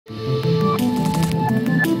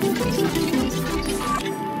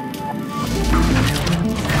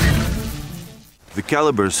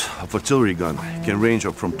Calibers of artillery gun can range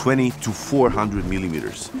up from 20 to 400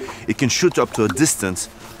 millimeters. It can shoot up to a distance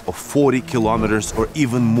of 40 kilometers or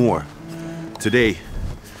even more. Today,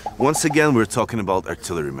 once again, we're talking about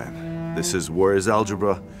artillerymen. This is War is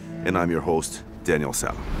Algebra, and I'm your host, Daniel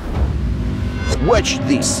Sala. Watch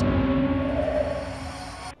this.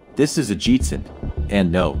 This is a Giatsynt,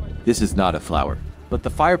 and no, this is not a flower, but the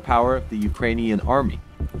firepower of the Ukrainian army.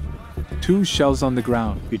 2 shells on the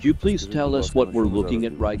ground. Could you please tell us what we're looking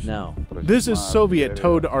at right now? This is Soviet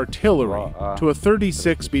towed artillery to a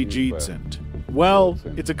 36B Giatsynt. Well,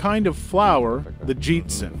 it's a kind of flower, the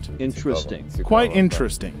Giatsynt. Interesting. Quite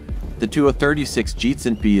interesting. The Tu-36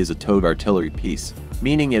 Giatsynt-B is a towed artillery piece,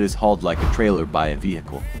 meaning it is hauled like a trailer by a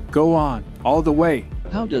vehicle. Go on, all the way.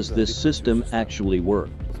 How does this system actually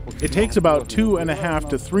work? It takes about 2.5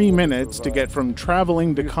 to 3 minutes to get from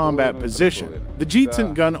traveling to combat position. The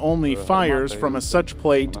Giatsynt gun only fires from a such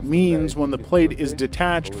plate means when the plate is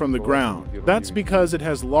detached from the ground. That's because it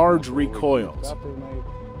has large recoils.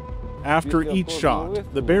 After each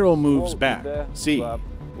shot, the barrel moves back. See?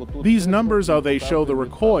 These numbers how they show the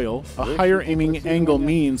recoil. A higher aiming angle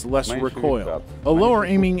means less recoil. A lower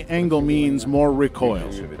aiming angle means more recoil.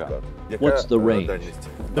 What's the range?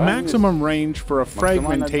 The maximum range for a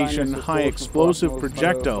fragmentation high explosive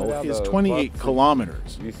projectile is 28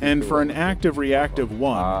 kilometers, and for an active reactive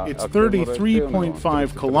one, it's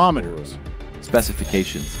 33.5 kilometers.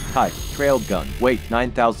 Specifications: height, trailed gun, weight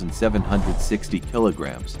 9,760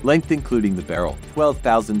 kilograms, length including the barrel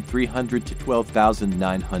 12,300 to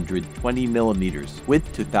 12,920 millimeters,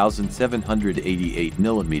 width 2,788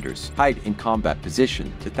 millimeters, height in combat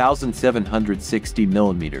position 2,760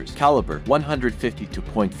 millimeters, caliber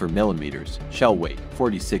 152.4 millimeters, shell weight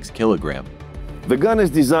 46 kilogram. The gun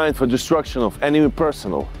is designed for destruction of enemy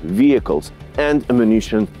personnel, vehicles, and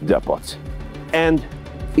ammunition depots. And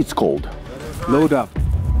it's cold. Load up.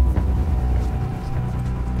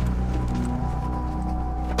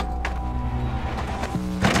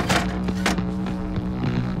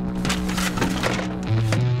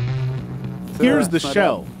 Here's the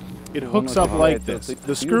shell. It hooks up like this.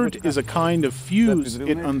 The skirt is a kind of fuse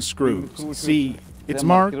it unscrews. See, it's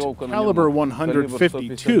marked caliber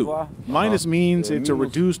 152. Minus means it's a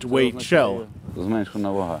reduced weight shell.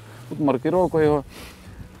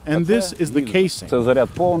 And this is the casing.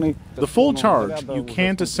 The full charge, you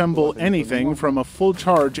can't assemble anything from a full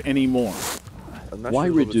charge anymore. Why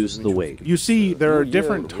reduce the weight? You see, there are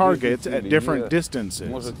different targets at different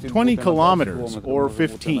distances, 20 kilometers or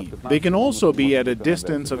 15. They can also be at a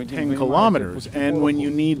distance of 10 kilometers, and when you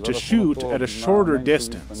need to shoot at a shorter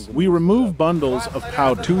distance. We remove bundles of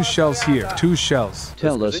powder. 2 shells here, 2 shells.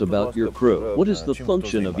 Tell us about your crew. What is the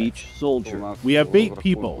function of each soldier? We have 8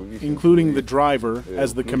 people, including the driver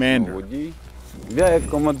as the commander.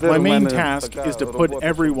 My main task is to put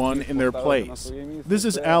everyone in their place. This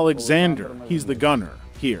is Alexander. He's the gunner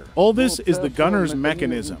here. All this is the gunner's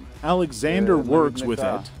mechanism. Alexander works with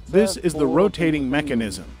it. This is the rotating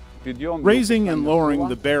mechanism. Raising and lowering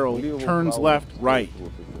the barrel turns left, right.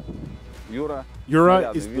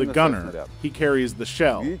 Yura is the gunner. He carries the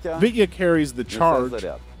shell. Vitya carries the charge.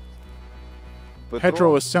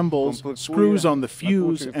 Petro assembles, screws on the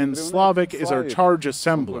fuse, and Slavik is our charge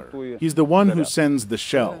assembler. He's the one who sends the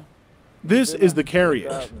shell. This is the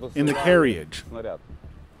carriage. In the carriage,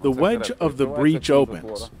 the wedge of the breech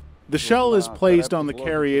opens. The shell is placed on the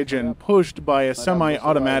carriage and pushed by a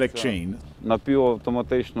semi-automatic chain.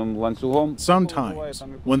 Sometimes,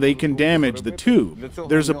 when they can damage the tube,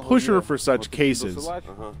 there's a pusher for such cases.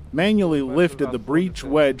 Manually lifted the breech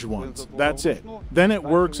wedge once, that's it. Then it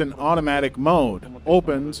works in automatic mode,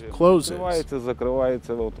 opens, closes.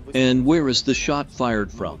 And where is the shot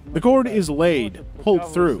fired from? The cord is laid,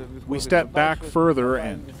 pulled through. We step back further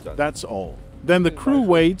and that's all. Then the crew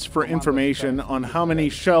waits for information on how many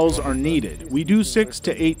shells are needed. We do 6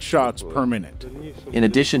 to 8 shots per minute. In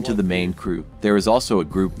addition to the main crew, there is also a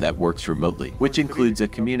group that works remotely, which includes a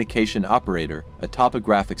communication operator, a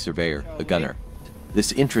topographic surveyor, a gunner.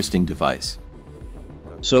 This interesting device.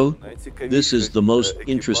 So, this is the most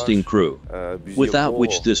interesting crew, without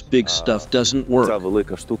which this big stuff doesn't work.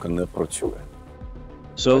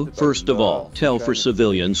 So, first of all, tell for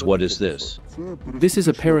civilians what is this? This is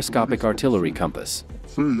a periscopic artillery compass.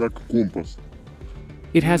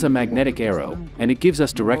 It has a magnetic arrow, and it gives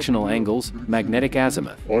us directional angles, magnetic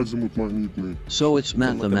azimuth. So it's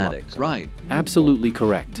mathematics, right? Absolutely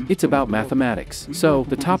correct. It's about mathematics. So,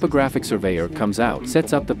 the topographic surveyor comes out,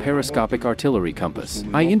 sets up the periscopic artillery compass.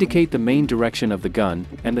 I indicate the main direction of the gun,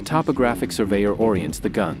 and the topographic surveyor orients the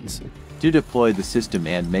guns. To deploy the system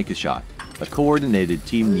and make a shot, a coordinated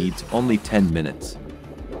team needs only 10 minutes.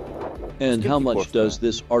 And how much does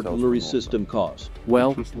this artillery system cost?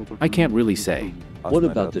 Well, I can't really say. What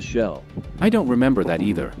about the shell? I don't remember that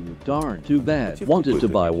either. Darn, too bad. Wanted to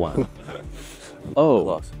buy one.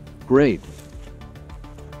 Oh, great.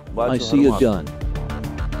 I see a gun.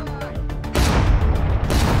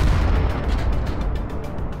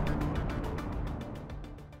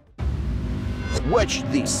 Watch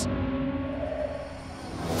this.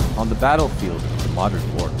 On the battlefield of the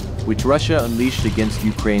modern war, which Russia unleashed against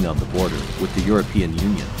Ukraine on the border with the European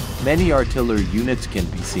Union, many artillery units can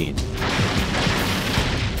be seen.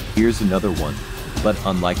 Here's another one, but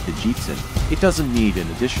unlike the Giatsynt, it doesn't need an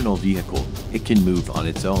additional vehicle, it can move on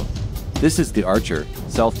its own. This is the Archer,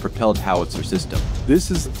 self-propelled howitzer system.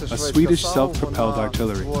 This is a Swedish self-propelled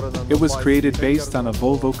artillery. It was created based on a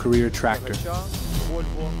Volvo Carrier tractor.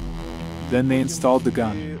 Then they installed the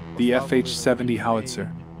gun, the FH-70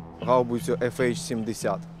 howitzer.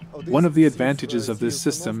 One of the advantages of this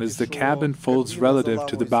system is the cabin folds relative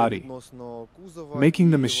to the body,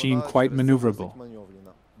 making the machine quite maneuverable,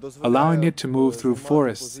 allowing it to move through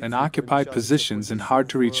forests and occupy positions in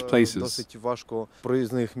hard-to-reach places,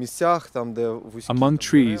 among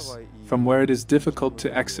trees, from where it is difficult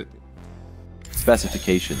to exit.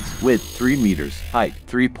 Specifications: width 3 meters, height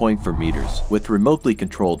 3.4 meters, with remotely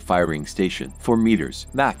controlled firing station 4 meters,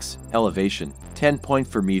 max elevation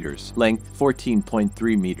 10.4 meters, length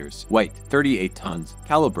 14.3 meters, weight 38 tons,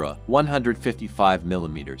 caliber 155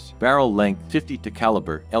 millimeters, barrel length 50 to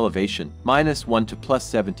caliber, elevation -1 to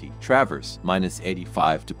 +70, traverse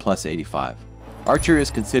 -85 to +85. Archer is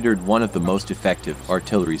considered one of the most effective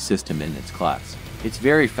artillery system in its class. It's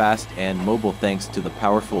very fast and mobile thanks to the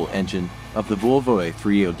powerful engine of the Volvo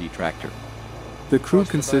A3OD tractor. The crew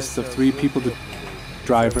consists of 3 people: the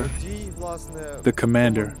driver, the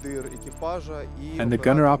commander, and the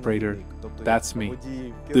gunner operator. That's me.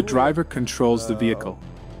 The driver controls the vehicle.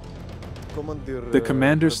 The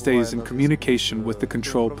commander stays in communication with the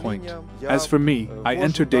control point. As for me, I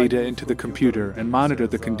enter data into the computer and monitor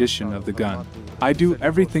the condition of the gun. I do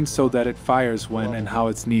everything so that it fires when and how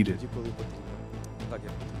it's needed.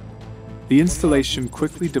 The installation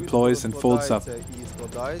quickly deploys and folds up.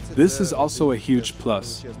 This is also a huge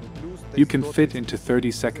plus. You can fit into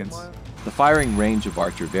 30 seconds. The firing range of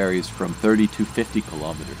Archer varies from 30 to 50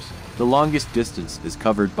 kilometers. The longest distance is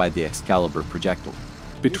covered by the Excalibur projectile.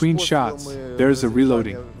 Between shots, there is a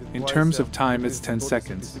reloading. In terms of time, it's 10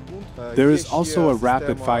 seconds. There is also a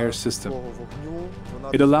rapid fire system.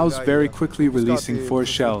 It allows very quickly releasing 4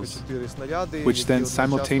 shells, which then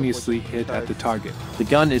simultaneously hit at the target. The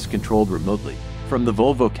gun is controlled remotely from the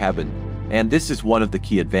Volvo cabin, and this is one of the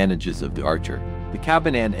key advantages of the Archer. The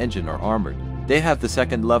cabin and engine are armored. They have the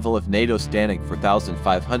second level of NATO Standing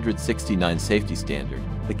 4569 safety standard.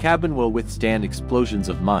 The cabin will withstand explosions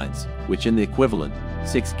of mines, which in the equivalent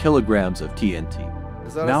 6 kilograms of TNT.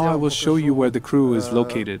 Now I will show you where the crew is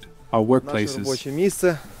located, our workplaces.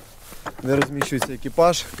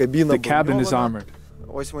 The cabin is armored.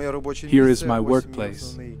 Here is my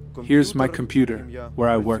workplace. Here's my computer, where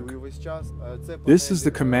I work. This is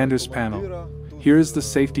the commander's panel. Here is the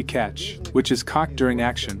safety catch, which is cocked during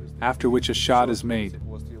action, after which a shot is made.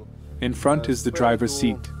 In front is the driver's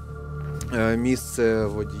seat.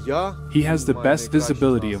 He has the best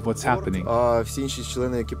visibility of what's happening.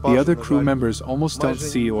 The other crew members almost don't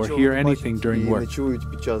see or hear anything during work.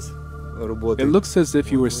 It looks as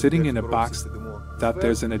if you were sitting in a box that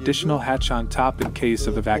there's an additional hatch on top in case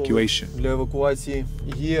of evacuation.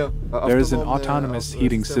 There is an autonomous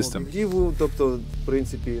heating system.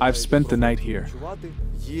 I've spent the night here.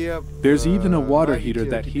 There's even a water heater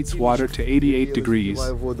that heats water to 88 degrees,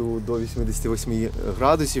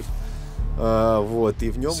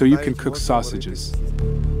 so you can cook sausages.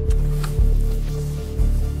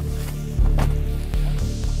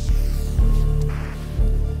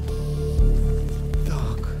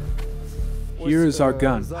 Here is our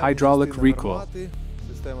gun, hydraulic recoil,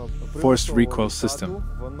 forced recoil system.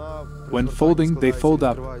 When folding, they fold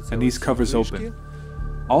up, and these covers open.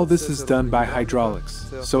 All this is done by hydraulics,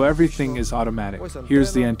 so everything is automatic.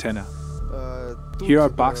 Here's the antenna. Here are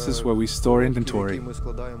boxes where we store inventory,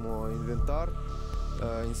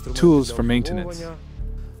 tools for maintenance,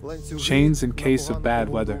 chains in case of bad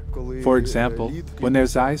weather. For example, when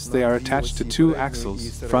there's ice, they are attached to 2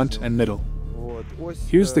 axles, front and middle.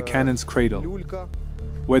 Here's the cannon's cradle,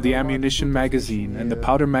 where the ammunition magazine and the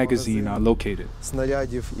powder magazine are located.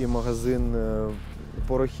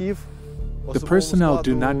 The personnel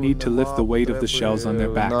do not need to lift the weight of the shells on their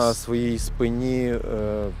backs.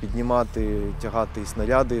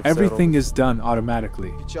 Everything is done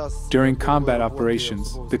automatically. During combat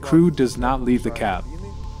operations, the crew does not leave the cab.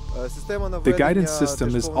 The guidance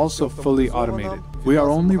system is also fully automated. We are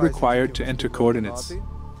only required to enter coordinates,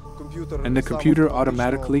 and the computer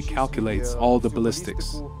automatically calculates all the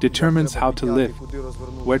ballistics, determines how to lift,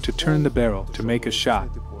 where to turn the barrel to make a shot.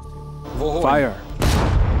 Fire!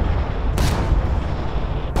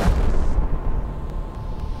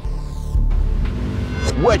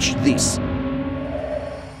 Watch this!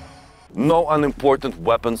 No unimportant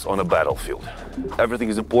weapons on a battlefield. Everything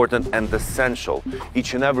is important and essential.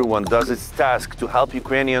 Each and everyone does its task to help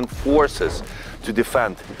Ukrainian forces to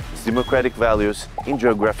defend its democratic values in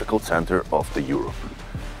geographical center of the Europe.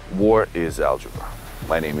 War is algebra.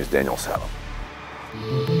 My name is Daniel Salom.